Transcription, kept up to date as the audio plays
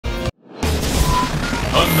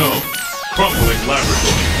Unknown. Crumbling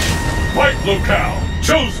laboratory. Fight locale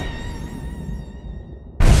chosen.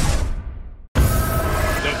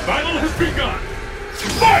 The battle has begun.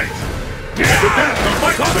 Fight! The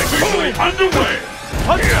fight is officially underway.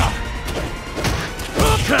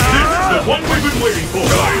 This is the one we've been waiting for.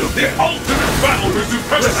 The ultimate battle for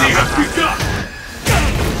supremacy has begun.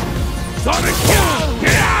 Sonic Boom!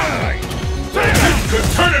 This could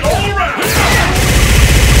turn it all around.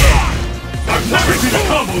 I've never seen a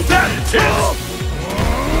combo that intense!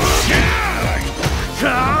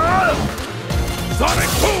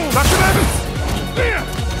 Sonic Boom!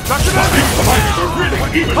 These fighters are really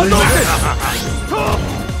evenly matched!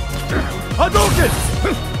 Hadouken!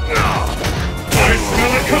 I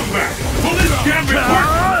smell a comeback! Will this gambit work?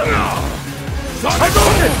 Sonic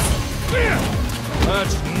Boom!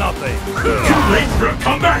 That's nothing! Too late for a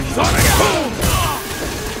comeback! Sonic Boom!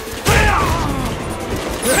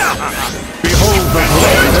 Behold the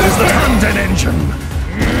blade that is the London engine!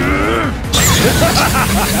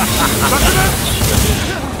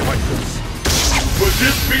 Would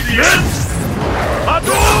this be the end?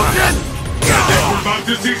 Hadouken! I think we're about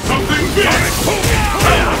to see something big!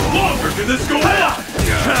 How much longer can this go on?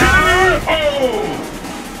 K.O.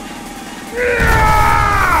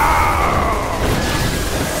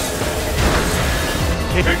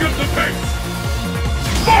 Pick up the pace!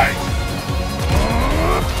 Fight!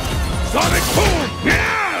 Sonic Boom!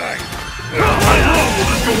 How long will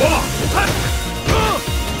this go on?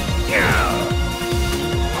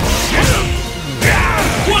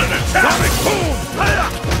 What an attack! Sonic Boom!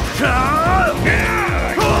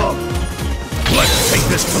 Let's take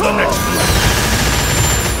this to the next level!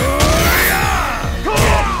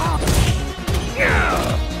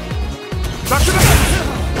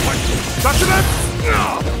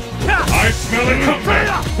 I smell a comeback!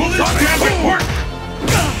 Will this gambit work?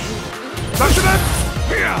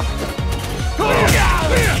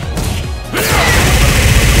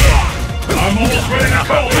 I'm almost ready to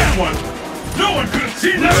call this one! No one could have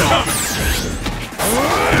seen that coming!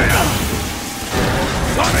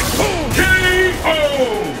 Sonic Boom! K.O.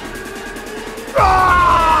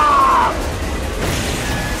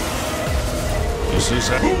 This is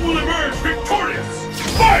Who will emerge victorious?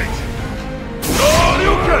 Fight!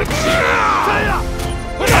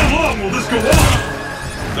 How long will this go on?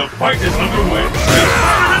 The fight is underway. This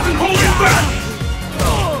fighter isn't holding back!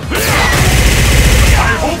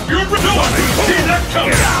 I hope you're ready to see that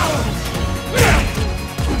coming!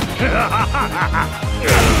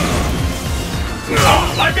 Oh,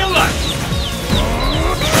 like a light!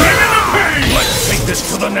 Bring in the pain! Let's take this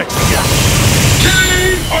to the next level!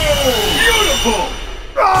 K.O. Beautiful!